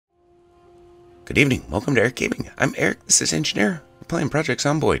Good evening, welcome to Eric Gaming. I'm Eric, this is Engineer. We're playing Project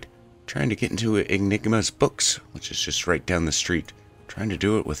Zomboid. Trying to get into Enigma's books, which is just right down the street. Trying to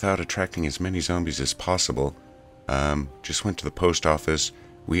do it without attracting as many zombies as possible. Just went to the post office.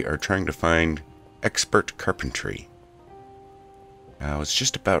 We are trying to find expert carpentry. I was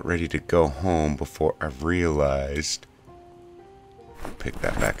just about ready to go home before I realized... Pick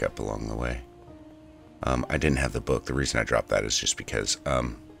that back up along the way. I didn't have the book. The reason I dropped that is just because,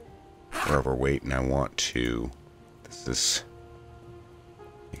 we're overweight and I want to... This is...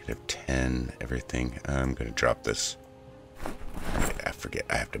 -10, everything. I'm going to drop this. I forget.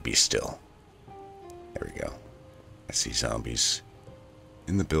 I have to be still. There we go. I see zombies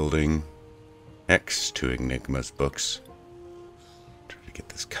in the building next to Enigma's books. Try to get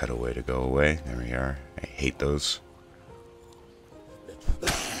this cutaway to go away. There we are. I hate those.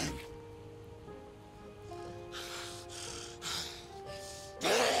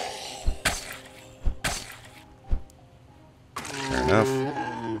 Fair enough.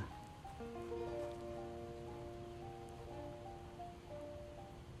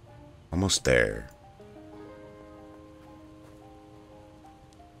 Almost there.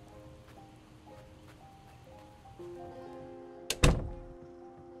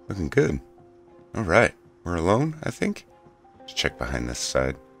 Looking good. Alright. We're alone, I think. Let's check behind this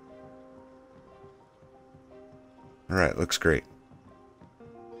side. Alright, looks great.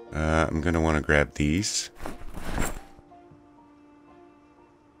 I'm going to want to grab these.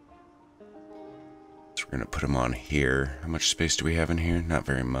 So we're going to put them on here. How much space do we have in here? Not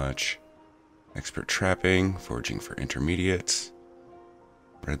very much. Expert trapping, foraging for intermediates.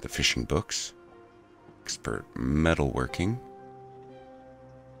 Read the fishing books. Expert metalworking.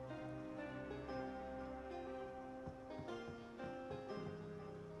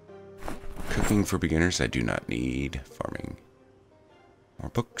 Cooking for beginners, I do not need. Farming. More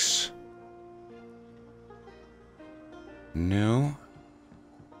books. No.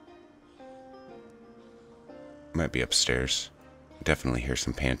 Might be upstairs. Definitely hear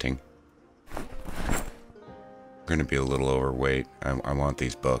some panting. We're going to be a little overweight. I want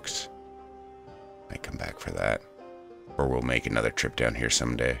these books. Might come back for that. Or we'll make another trip down here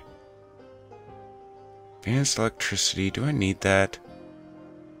someday. Advanced electricity. Do I need that?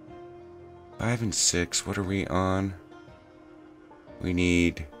 5 and 6. What are we on? We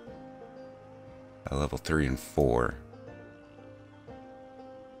need a level 3 and 4.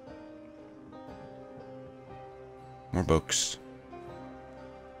 More books.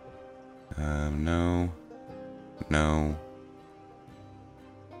 No. No.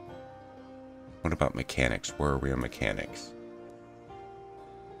 What about mechanics? Where are we on mechanics?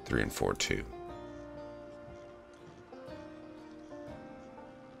 3 and 4 too.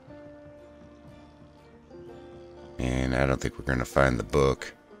 And I don't think we're going to find the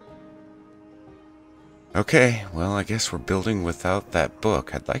book. Okay, well, I guess we're building without that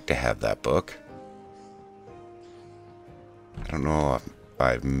book. I'd like to have that book. I don't know if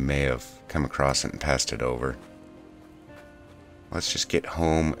I may have come across it and passed it over. Let's just get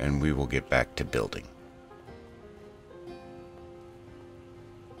home and we will get back to building.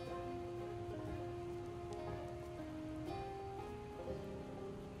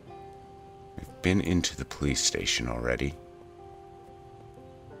 We've been into the police station already.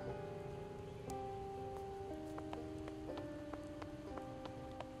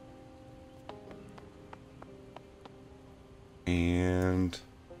 And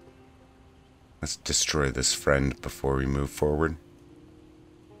let's destroy this friend before we move forward.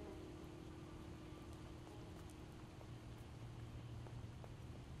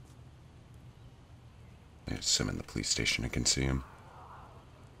 There's some in the police station. I can see him.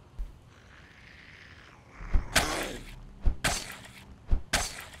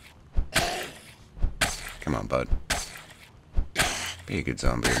 Come on, bud. Be a good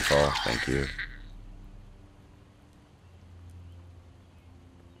zombie and fall. Thank you.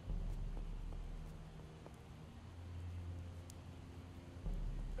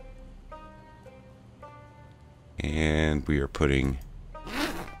 And we are putting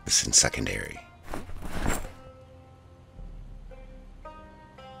this in secondary.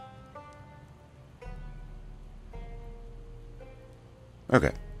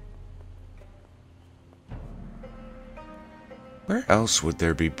 Okay. Where else would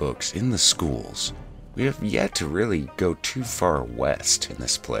there be books? In the schools. We have yet to really go too far west in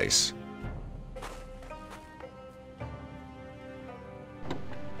this place.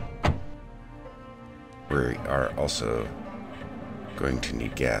 We are also going to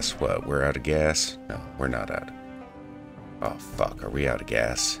need gas. What? We're out of gas? No, we're not out. Oh, fuck. Are we out of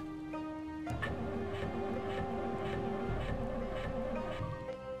gas?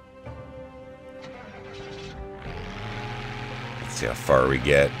 See how far we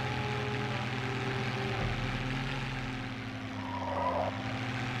get.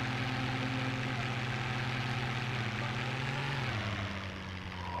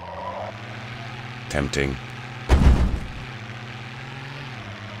 Tempting.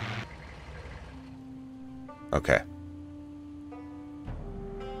 Okay.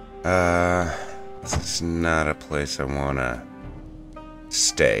 This is not a place I wanna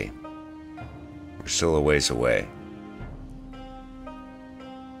stay. We're still a ways away.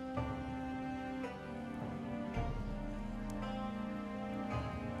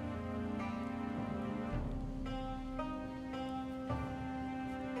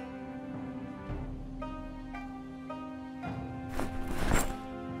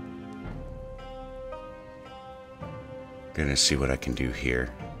 Gonna see what I can do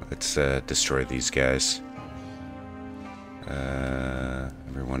here. Let's destroy these guys.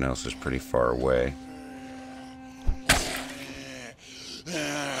 Everyone else is pretty far away.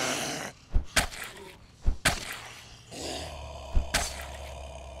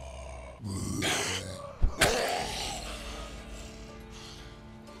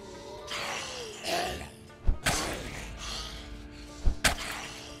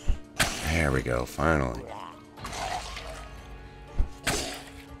 There we go, finally.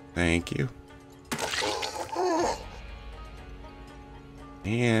 Thank you.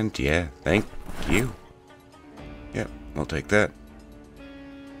 And yeah, thank you. Yep, we'll take that.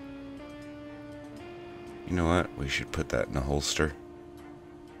 You know what? We should put that in a holster.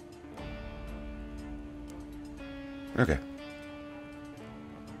 Okay.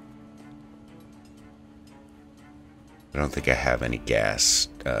 I don't think I have any gas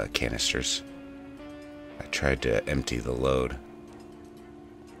canisters. I tried to empty the load.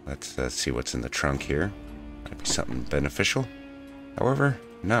 Let's see what's in the trunk here. Might be something beneficial. However,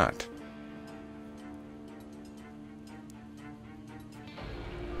 not.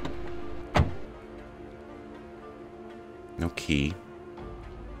 No key.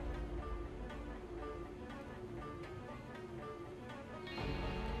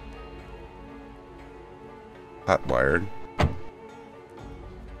 Hot wired.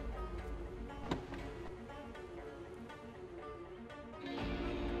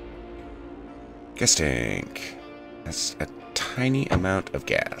 Gas tank. That's a tiny amount of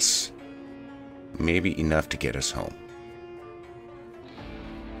gas. Maybe enough to get us home.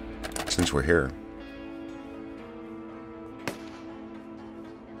 Since we're here.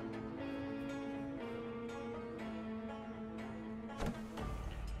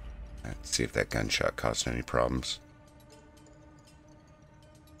 Let's see if that gunshot caused any problems.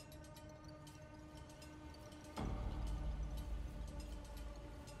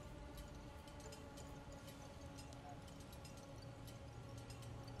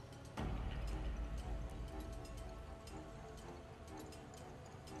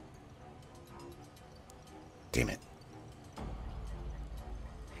 Damn it.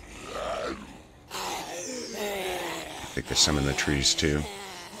 I think there's some in the trees too.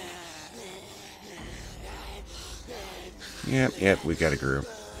 Yep, we got a group.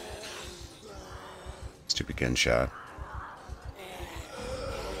 Stupid gunshot.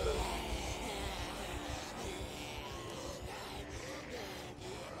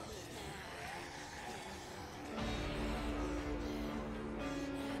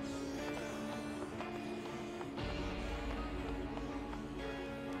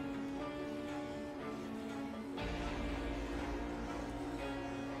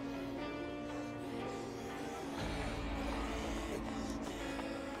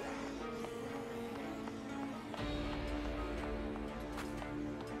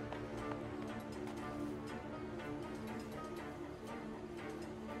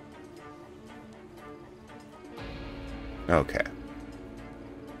 Okay.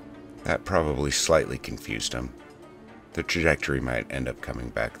 That probably slightly confused him. The trajectory might end up coming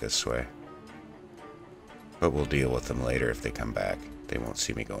back this way. But we'll deal with them later if they come back. They won't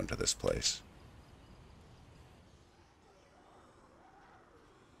see me go into this place.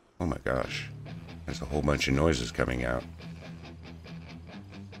 Oh my gosh. There's a whole bunch of noises coming out.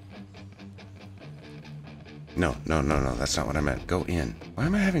 No, that's not what I meant. Go in. Why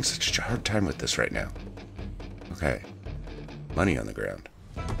am I having such a hard time with this right now? Okay. Money on the ground.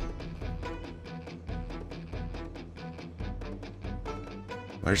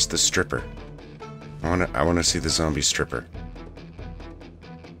 Where's the stripper? I wanna see the zombie stripper.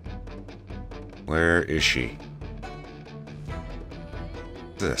 Where is she?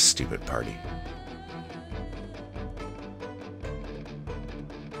 This is a stupid party.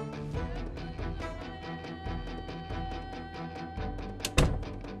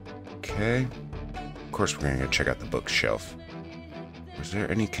 Okay. Of course we're gonna go check out the bookshelf. Was there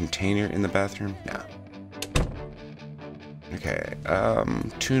any container in the bathroom? No. Okay,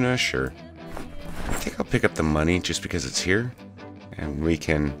 tuna, sure. I think I'll pick up the money just because it's here. And we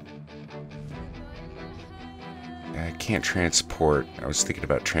can... I can't transport... I was thinking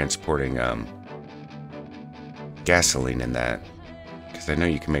about transporting, gasoline in that. Because I know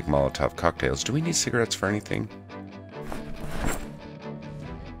you can make Molotov cocktails. Do we need cigarettes for anything?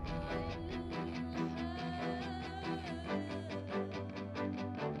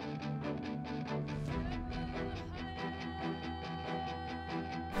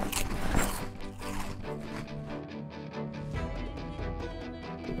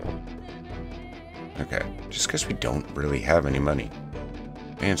 Okay, just because we don't really have any money.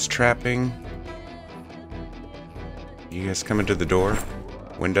 Advanced trapping. You guys coming to the door?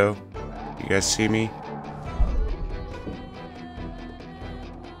 Window? You guys see me?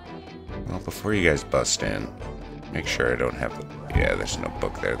 Well, before you guys bust in, make sure I don't have the... Yeah, there's no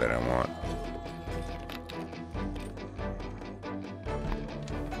book there that I want.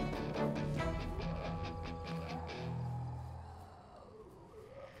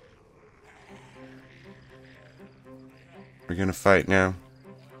 We're gonna fight now?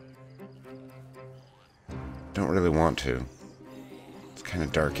 Don't really want to. It's kind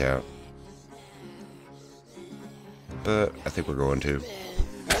of dark out. But I think we're going to.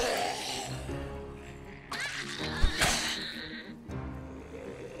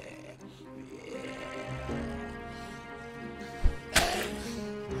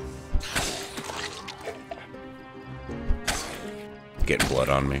 Getting blood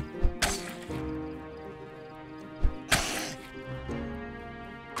on me.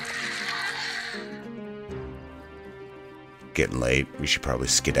 Getting late. We should probably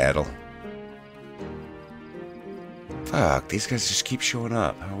skedaddle. Fuck, these guys just keep showing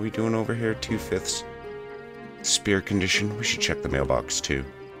up. How are we doing over here? 2/5 spear condition. We should check the mailbox too.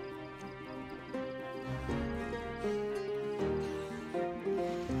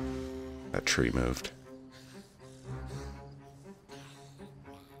 That tree moved.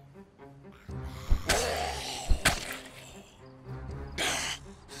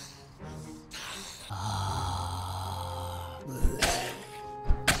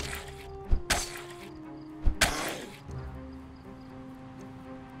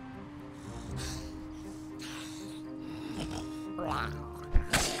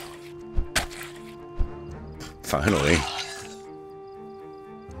 Finally.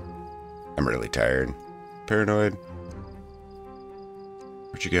 I'm really tired. Paranoid.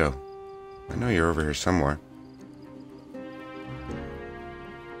 Where'd you go? I know you're over here somewhere.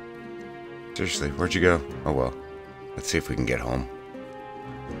 Seriously, where'd you go? Oh well. Let's see if we can get home.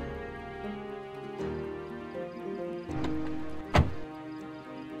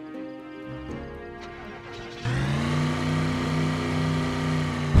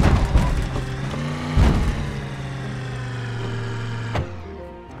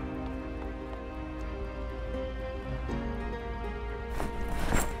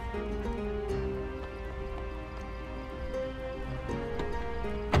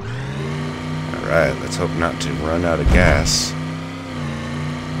 Alright, let's hope not to run out of gas.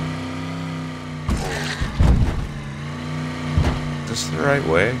 Is this the right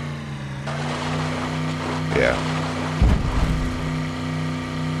way? Yeah.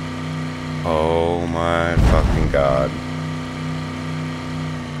 Oh my fucking god.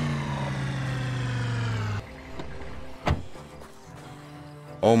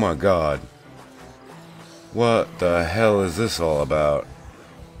 Oh my god. What the hell is this all about?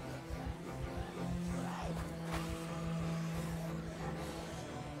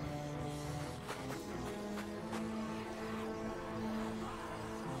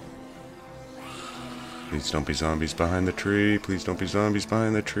 Please don't be zombies behind the tree. Please don't be zombies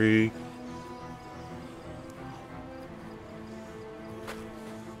behind the tree.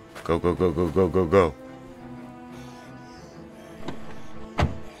 Go, go, go, go, go, go, go.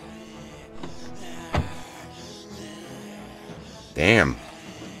 Damn.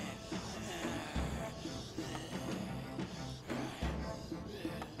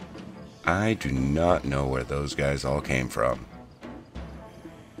 I do not know where those guys all came from.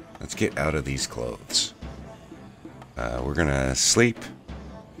 Let's get out of these clothes. We're gonna sleep.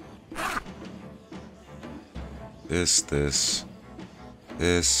 This.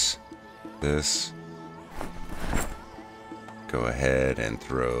 Go ahead and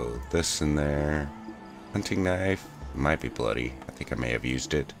throw this in there. Hunting knife. Might be bloody. I think I may have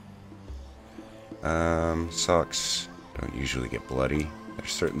used it. Socks don't usually get bloody. They're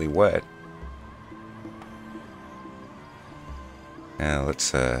certainly wet. Now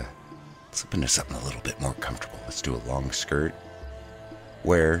let's slip into something a little bit more comfortable. Let's do a long skirt.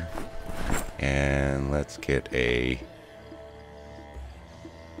 wear. And let's get a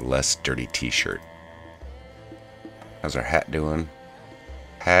less dirty t-shirt. How's our hat doing?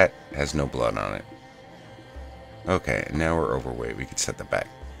 Hat has no blood on it. Okay, now we're overweight. We could set the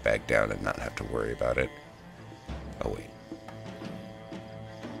bag down and not have to worry about it. Oh, wait.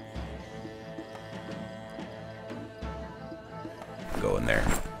 Go in there.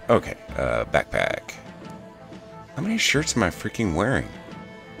 Okay, backpack. How many shirts am I freaking wearing?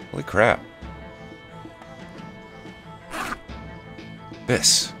 Holy crap.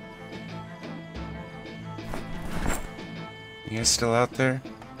 This. You guys still out there?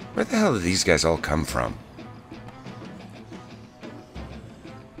 Where the hell did these guys all come from?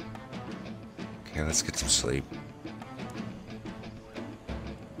 Okay, let's get some sleep.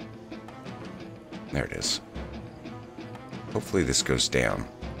 There it is. Hopefully this goes down.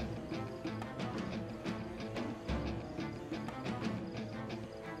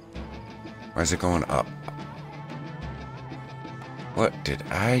 Why is it going up? What did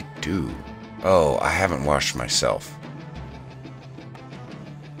I do? Oh, I haven't washed myself.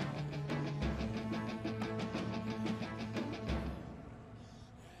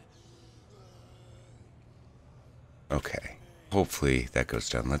 Okay. Hopefully that goes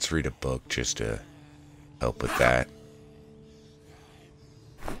down. Let's read a book just to help with that.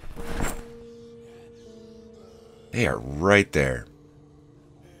 They are right there.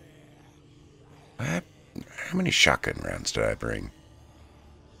 How many shotgun rounds did I bring?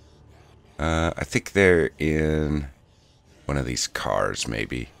 I think they're in one of these cars,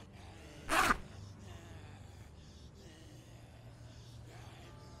 maybe.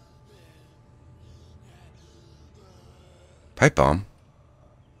 Pipe bomb?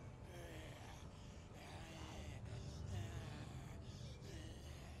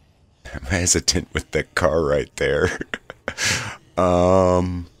 I'm hesitant with that car right there.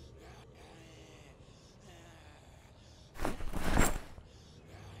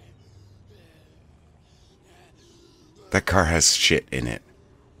 That car has shit in it.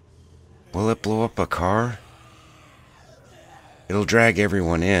 Will it blow up a car? It'll drag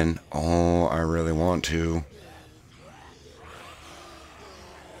everyone in. Oh, I really want to.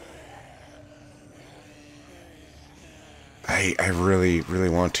 I really, really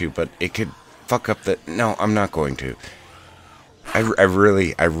want to, but it could fuck up the... No, I'm not going to. I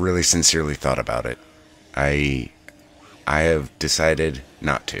really sincerely thought about it. I have decided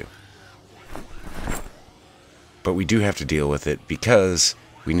not to. But we do have to deal with it because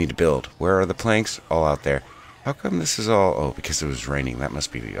we need to build. Where are the planks? All out there. How come this is all... Oh, because it was raining. That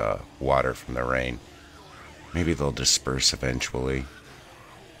must be water from the rain. Maybe they'll disperse eventually.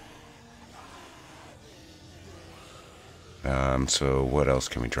 So what else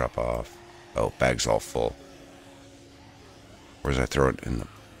can we drop off? Oh, bag's all full. Where's I throw it in the...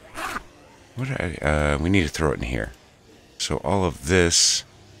 What did we need to throw it in here. So all of this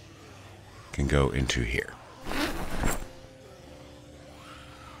can go into here.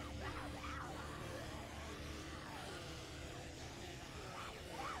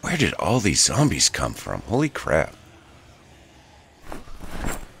 Where did all these zombies come from? Holy crap.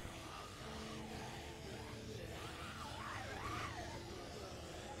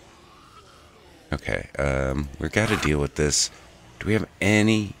 Okay, we've got to deal with this. Do we have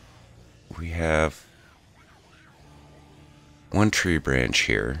any... We have one tree branch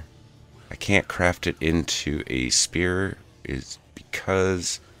here. I can't craft it into a spear is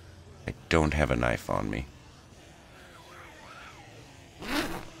because I don't have a knife on me.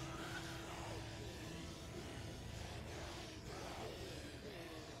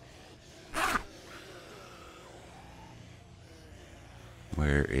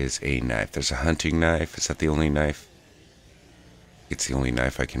 Where is a knife? There's a hunting knife. Is that the only knife? It's the only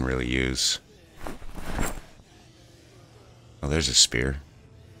knife I can really use. Oh, there's a spear.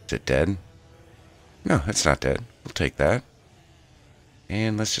 Is it dead? No, it's not dead. We'll take that.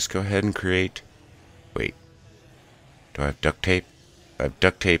 And let's just go ahead and create... Wait. Do I have duct tape? I have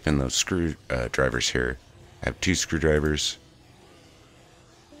duct tape and those screw drivers here. I have 2 screwdrivers.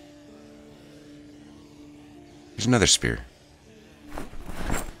 There's another spear.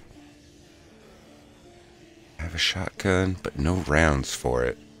 I have a shotgun, but no rounds for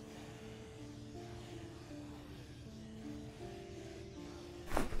it.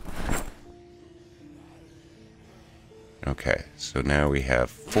 Okay, so now we have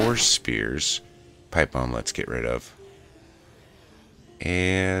 4 spears. Pipe bomb, let's get rid of.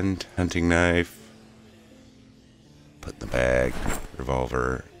 And hunting knife. Put in the bag.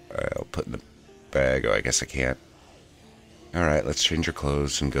 Revolver. I'll put in the bag. Oh, I guess I can't. Alright, let's change our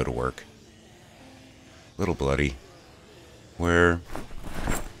clothes and go to work. Little bloody. Where...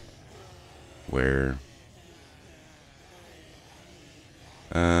 Where?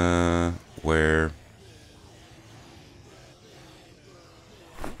 Where?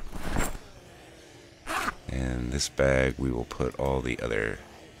 And this bag, we will put all the other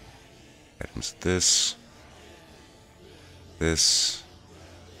items. This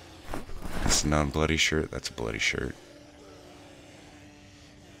non-bloody shirt, that's a bloody shirt.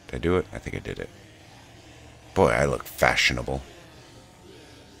 Did I do it? I think I did it. Boy, I look fashionable.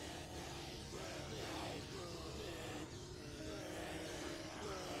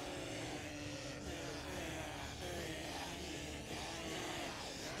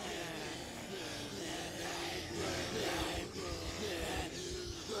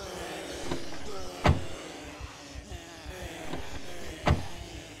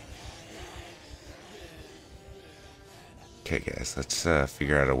 Okay, guys, let's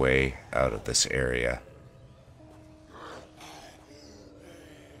figure out a way out of this area.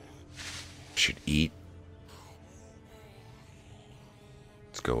 Should eat.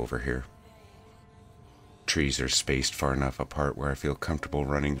 Let's go over here. Trees are spaced far enough apart where I feel comfortable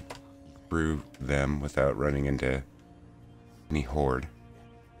running through them without running into any horde.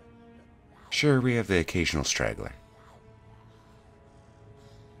 Sure, we have the occasional straggler.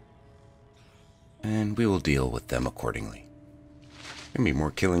 And we will deal with them accordingly. Gonna be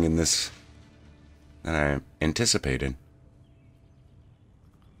more killing in this than I anticipated.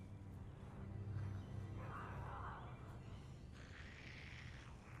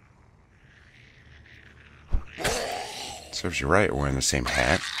 Serves you right, we're wearing the same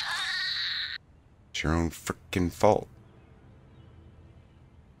hat. It's your own frickin' fault.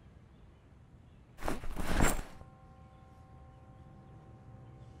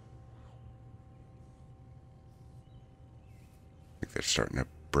 They're starting to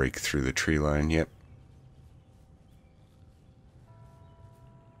break through the tree line. Yep.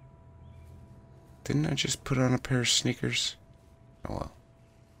 Didn't I just put on a pair of sneakers? Oh well.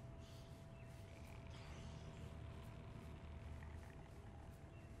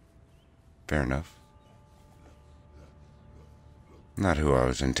 Fair enough. Not who I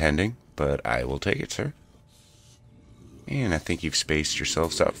was intending, but I will take it, sir. And I think you've spaced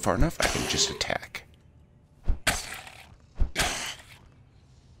yourselves out far enough. I can just attack.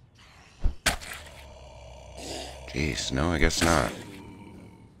 Jeez, no, I guess not.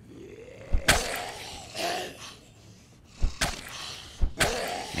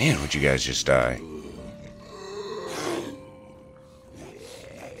 Man, would you guys just die?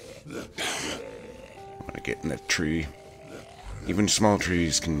 I'm gonna get in that tree. Even small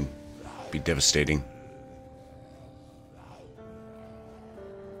trees can be devastating.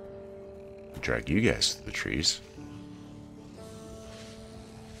 Drag you guys to the trees.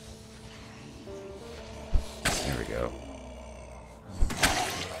 There we go.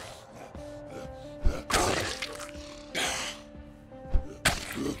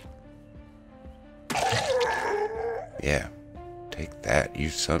 Yeah. Take that, you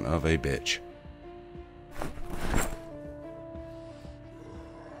son of a bitch.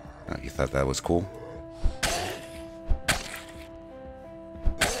 Oh, you thought that was cool?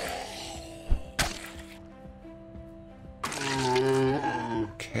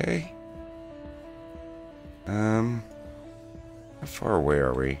 Okay. How far away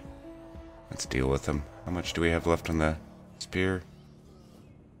are we? Let's deal with them. How much do we have left on the spear?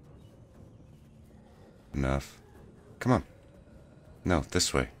 Enough. Come on. No,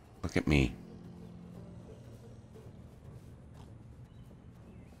 this way. Look at me.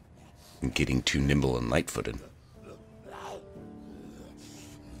 I'm getting too nimble and light-footed.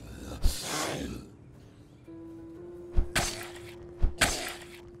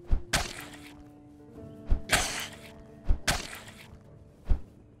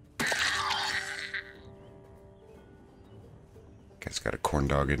 Guy's got a corn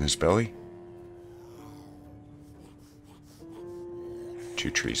dog in his belly. 2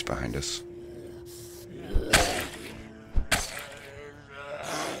 trees behind us.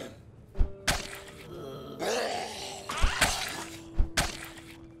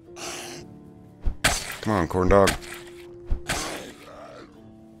 Come on, corn dog.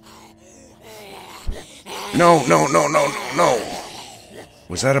 No, no, no, no, no, no.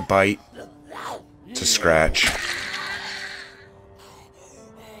 Was that a bite? It's a scratch.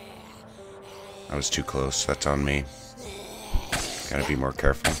 I was too close. That's on me. Gotta be more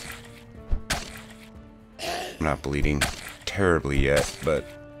careful. I'm not bleeding terribly yet, but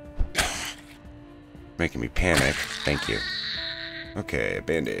making me panic. Thank you. Okay, a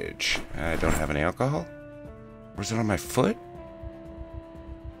bandage. I don't have any alcohol? Was it on my foot?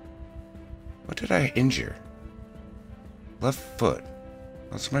 What did I injure? Left foot.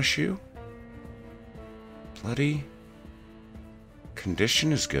 That's my shoe? bloody.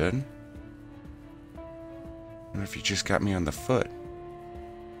 Condition is good. I wonder if he just got me on the foot.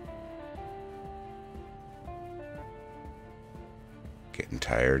 Getting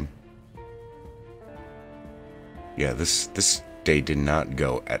tired. Yeah, this day did not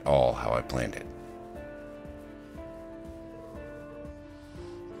go at all how I planned it.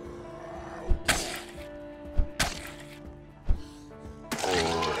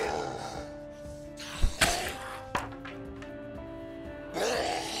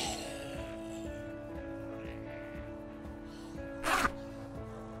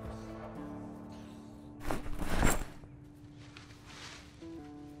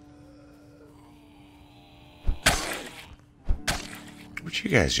 Would you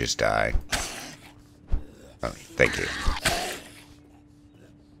guys just die? Oh, thank you.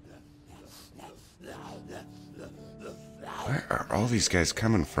 Where are all these guys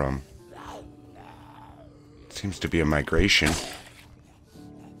coming from? Seems to be a migration.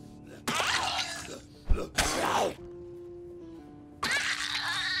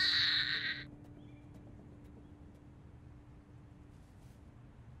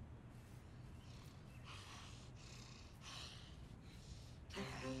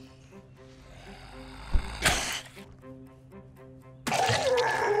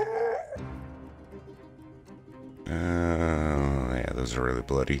 Yeah, those are really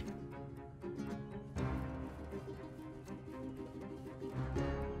bloody.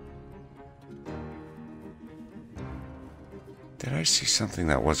 Did I see something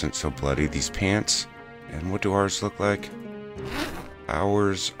that wasn't so bloody? These pants? And what do ours look like?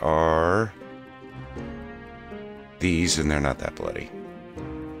 Ours are these, and they're not that bloody.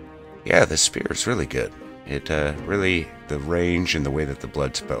 Yeah, the spear is really good. It really, the range and the way that the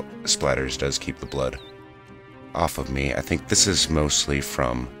blood splatters does keep the blood off of me. I think this is mostly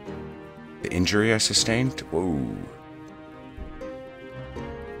from the injury I sustained. Whoa.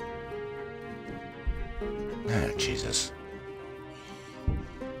 Ah, Jesus.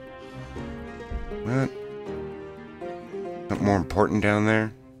 What? Something more important down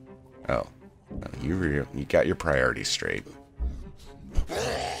there? Oh. You got your priorities straight.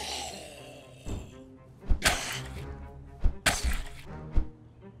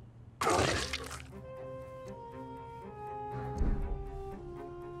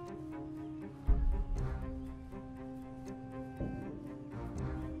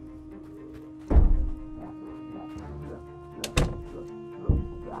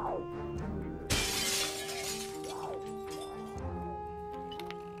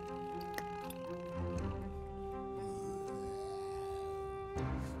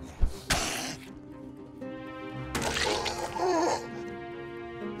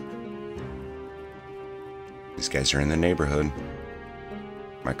 These guys are in the neighborhood.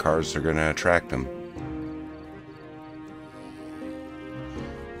 My cars are gonna attract them.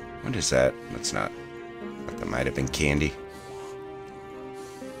 What is that? That's not. That might have been candy.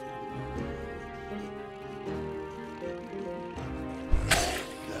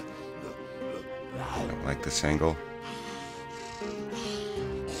 I don't like this angle.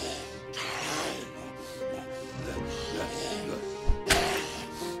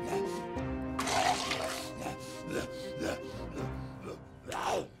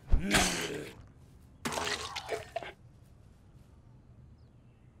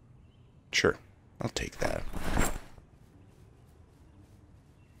 Sure, I'll take that.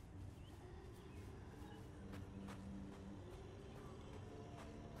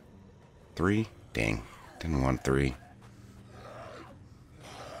 Three? Dang, didn't want three.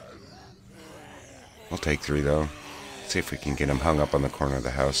 I'll take three though. See if we can get him hung up on the corner of the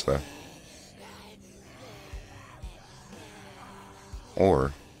house though.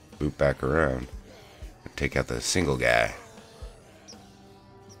 Or loop back around and take out the single guy.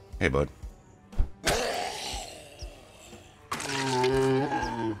 Hey, bud.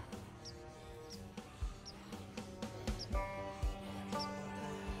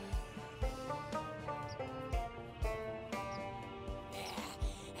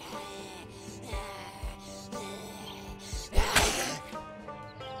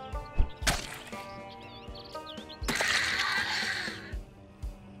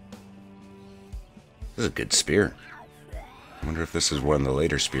 This is a good spear. I wonder if this is one of the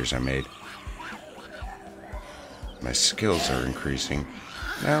later spears I made. My skills are increasing.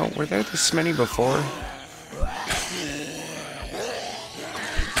 Now, were there this many before?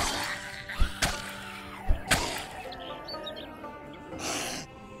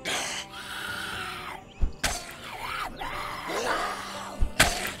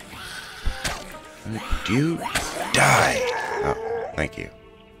 Do you die? Oh, thank you.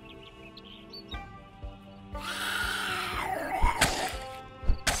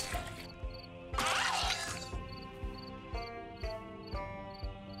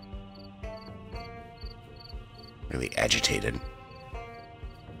 really agitated.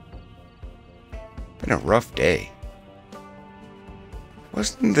 Been a rough day.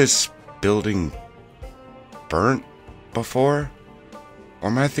 Wasn't this building burnt before? Or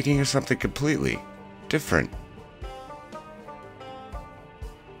am I thinking of something completely different?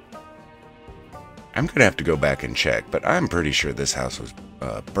 I'm gonna have to go back and check, but I'm pretty sure this house was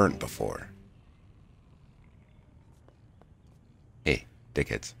burnt before. Hey,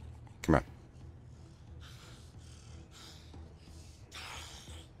 dickheads. Come on.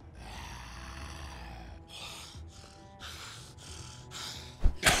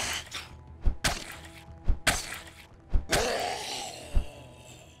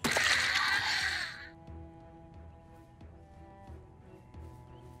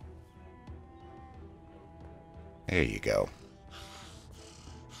 There you go.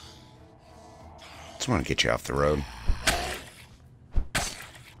 Just want to get you off the road.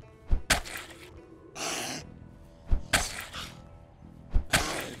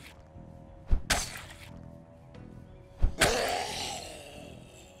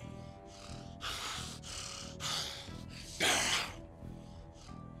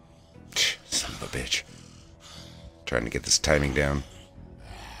 Son of a bitch. Trying to get this timing down.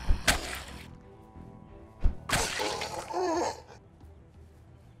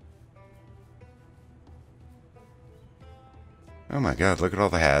 Oh my god, look at all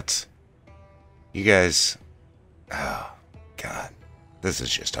the hats. You guys... Oh, god. This is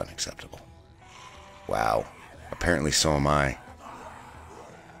just unacceptable. Wow. Apparently so am I.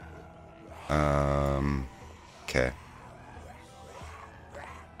 Okay.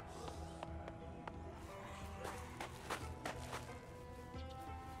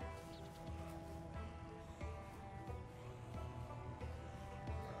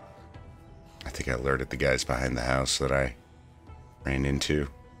 I think I alerted the guys behind the house that I ran into.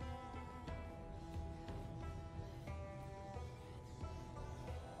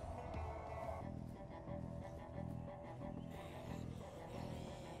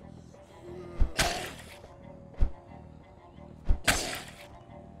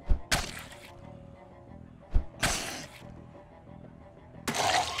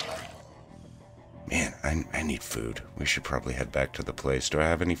 Man, I need food. We should probably head back to the place. Do I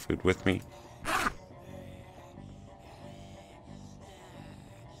have any food with me?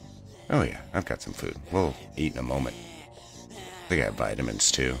 Oh yeah, I've got some food. We'll eat in a moment. I think I have vitamins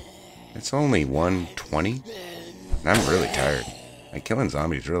too. It's only 1:20, and I'm really tired. Like, killing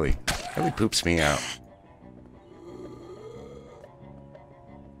zombies really poops me out.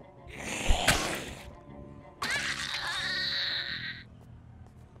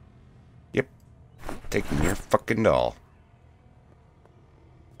 Yep, taking your fucking doll.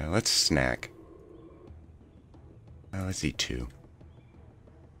 Now let's snack. Now let's eat two.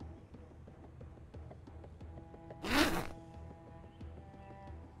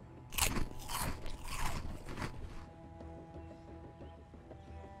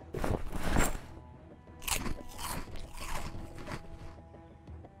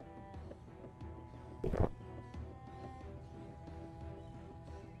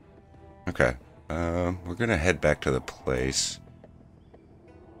 Okay, we're gonna head back to the place.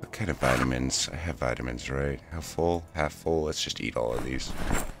 What kind of vitamins? I have vitamins, right? How full? Half full? Let's just eat all of these.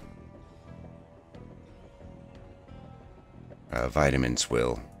 Vitamins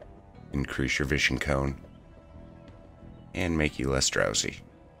will increase your vision cone and make you less drowsy.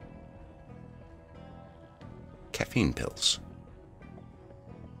 Caffeine pills.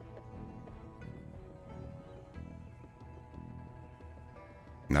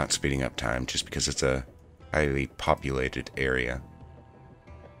 Not speeding up time just because it's a highly populated area.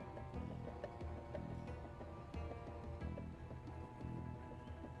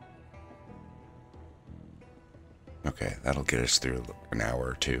 Okay, that'll get us through an hour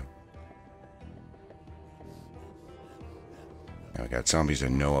or two. Now we got zombies I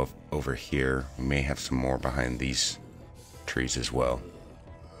know of over here. We may have some more behind these trees as well.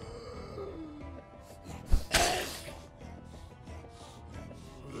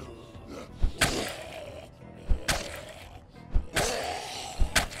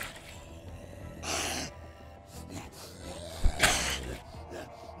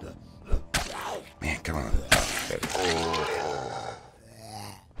 Man, come on.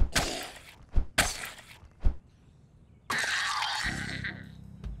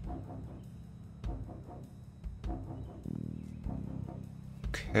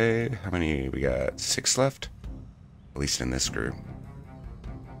 Okay, how many? We got 6 left? At least in this group.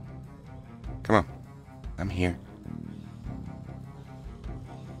 Come on. I'm here.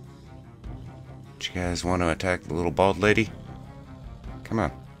 Do you guys want to attack the little bald lady? Come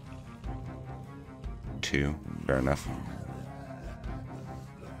on. 2. Fair enough.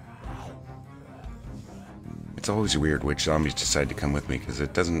 It's always weird which zombies decide to come with me, because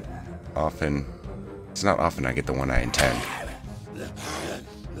it doesn't often... It's not often I get the one I intend.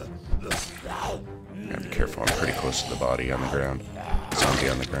 Gotta be careful, I'm pretty close to the body on the ground. Zombie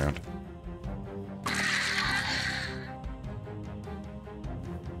on the ground.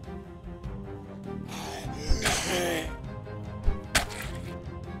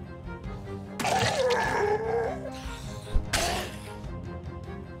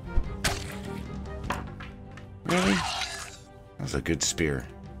 Really? That was a good spear.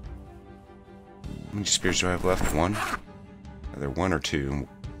 How many spears do I have left? One? Either one or two.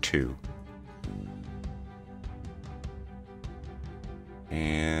 Two.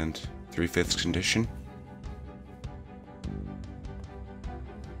 And 3/5 condition.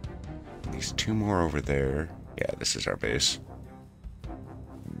 At least two more over there. Yeah, this is our base.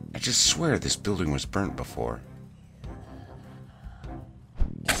 I just swear this building was burnt before.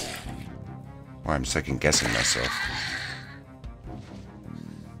 Well, I'm second guessing myself.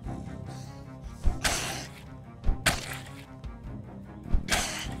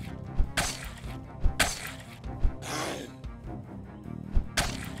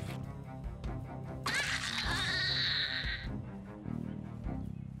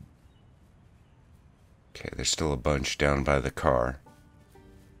 Okay, there's still a bunch down by the car.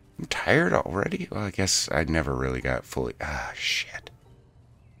 I'm tired already? Well, I guess I never really got fully... Ah, shit.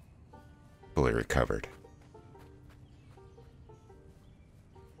 Fully recovered.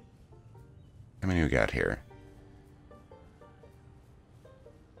 How many we got here?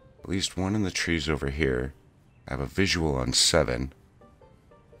 At least one in the trees over here. I have a visual on 7.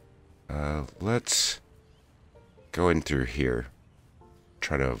 Let's go in through here.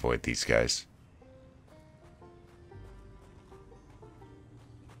 Try to avoid these guys.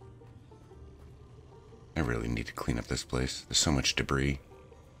 I really need to clean up this place. There's so much debris.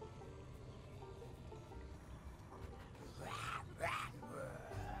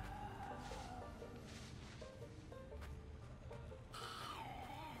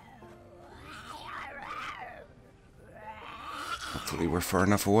 Hopefully we're far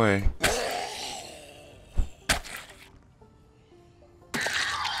enough away.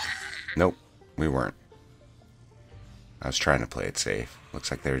 Nope, we weren't. I was trying to play it safe. Looks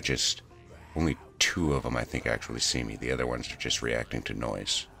like they're just... Only 2 of them, I think, actually see me. The other ones are just reacting to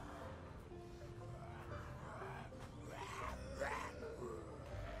noise.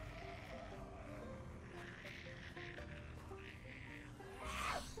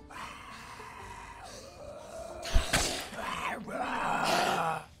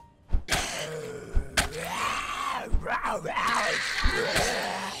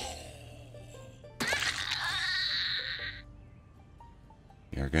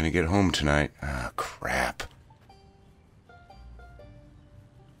 You're gonna get home tonight. Ah, crap.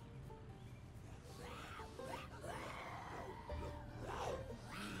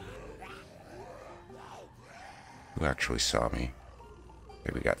 Who actually saw me?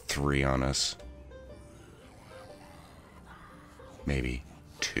 Maybe we got 3 on us. Maybe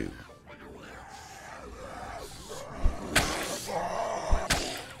 2.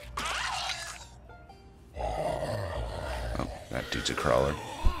 Oh, that dude's a crawler.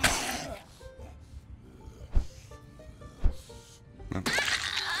 No.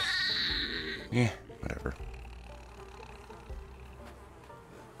 Yeah, whatever.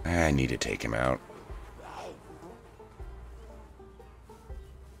 I need to take him out.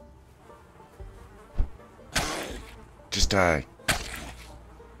 Just die.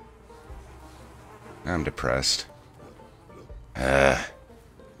 I'm depressed.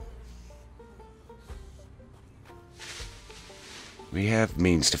 We have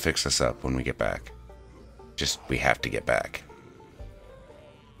means to fix this up when we get back. Just, we have to get back.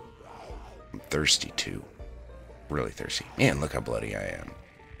 I'm thirsty too. Really thirsty. Man, look how bloody I am.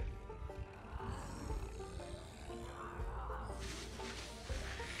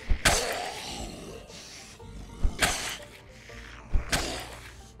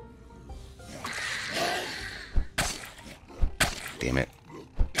 Damn it.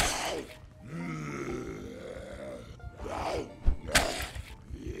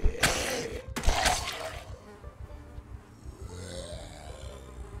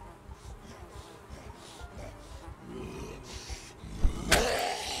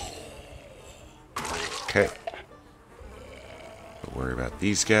 Okay. Don't worry about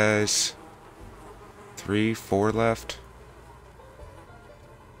these guys. 3, 4 left.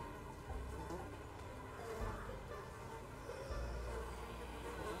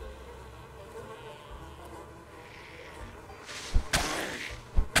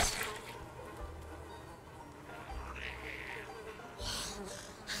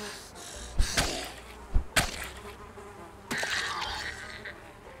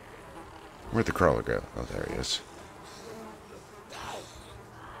 Where'd the crawler go? Oh, there he is.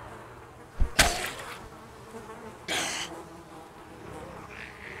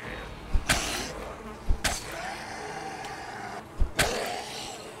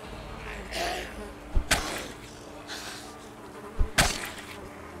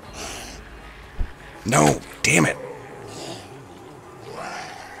 No! Damn it!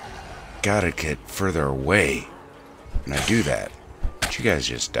 Gotta get further away. And I do that. But you guys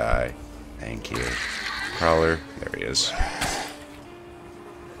just die. Thank you. Crawler. There he is.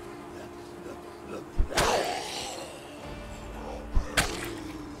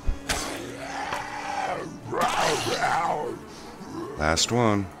 Last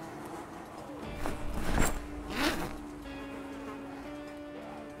one.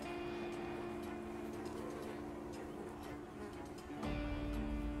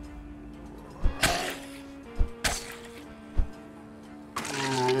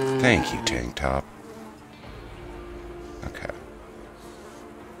 Thank you, Tank Top. Okay.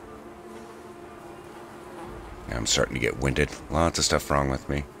 Now I'm starting to get winded. Lots of stuff wrong with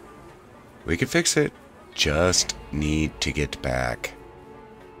me. We can fix it. Just need to get back.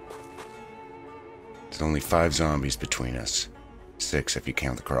 There's only 5 zombies between us. 6 if you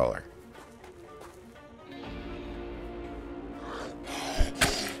count the crawler.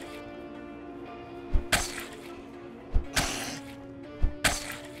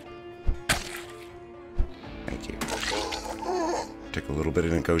 Thank you. Took a little bit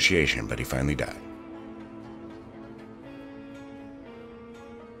of negotiation, but he finally died.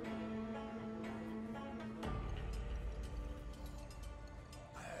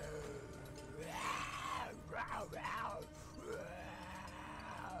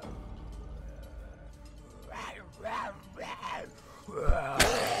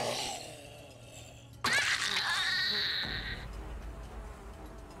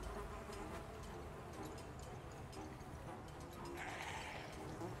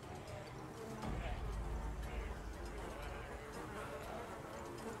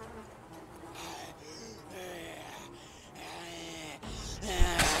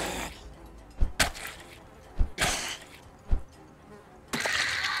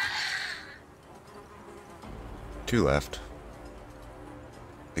 Two left.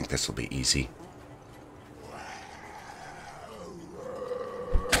 I think this will be easy.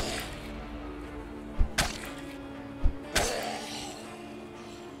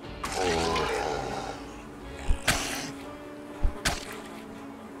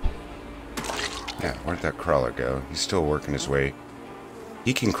 Yeah, where'd that crawler go? He's still working his way.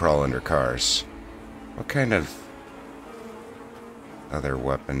 He can crawl under cars. What kind of other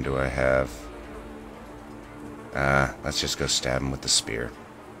weapon do I have? Let's just go stab him with the spear.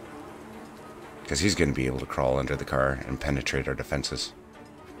 Because he's going to be able to crawl under the car and penetrate our defenses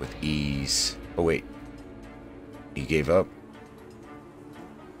with ease. Oh, wait. He gave up?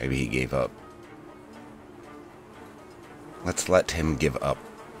 Maybe he gave up. Let's let him give up.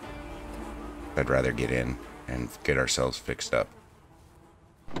 I'd rather get in and get ourselves fixed up.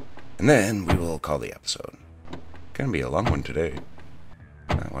 And then we will call the episode. Gonna be a long one today.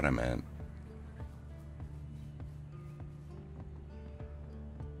 Not what I meant.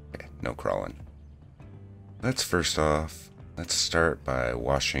 Okay, no crawling. Let's let's start by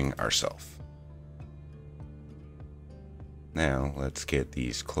washing ourselves. Now, let's get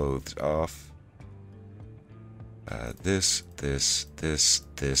these clothes off. This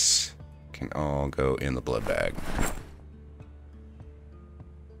can all go in the blood bag.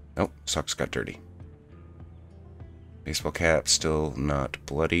 Nope, socks got dirty. Baseball cap still not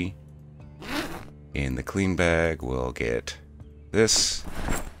bloody. In the clean bag, we'll get this.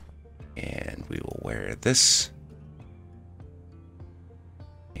 And we will wear this.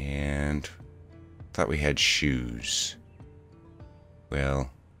 And thought we had shoes.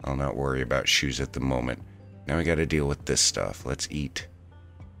 Well, I'll not worry about shoes at the moment. Now we gotta deal with this stuff. Let's eat.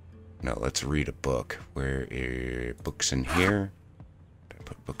 No, let's read a book. Where are books in here? I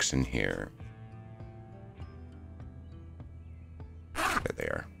put books in here. There they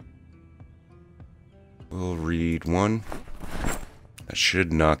are. We'll read one. That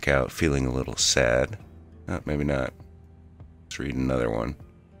should knock out feeling a little sad. Oh, maybe not. Let's read another one.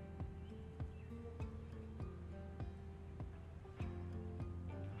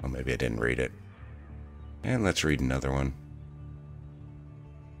 Oh, maybe I didn't read it. And let's read another one.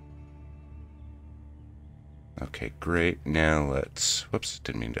 Okay, great. Now let's... Whoops,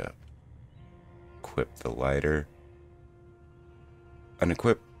 didn't mean to equip the lighter.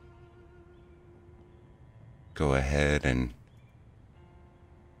 Unequip. Go ahead and...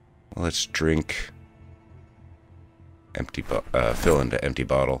 Let's drink... fill into empty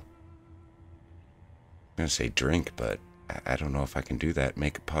bottle. gonna say drink, but I don't know if I can do that.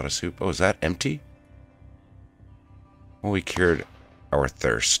 Make a pot of soup. Oh, is that empty? Well, we cured our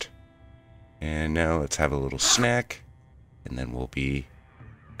thirst. And now let's have a little snack, and then we'll be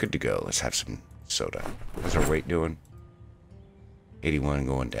good to go. Let's have some soda. How's our weight doing? 81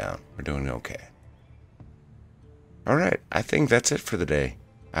 going down. We're doing okay. Alright, I think that's it for the day.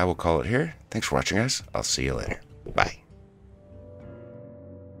 I will call it here. Thanks for watching, guys. I'll see you later.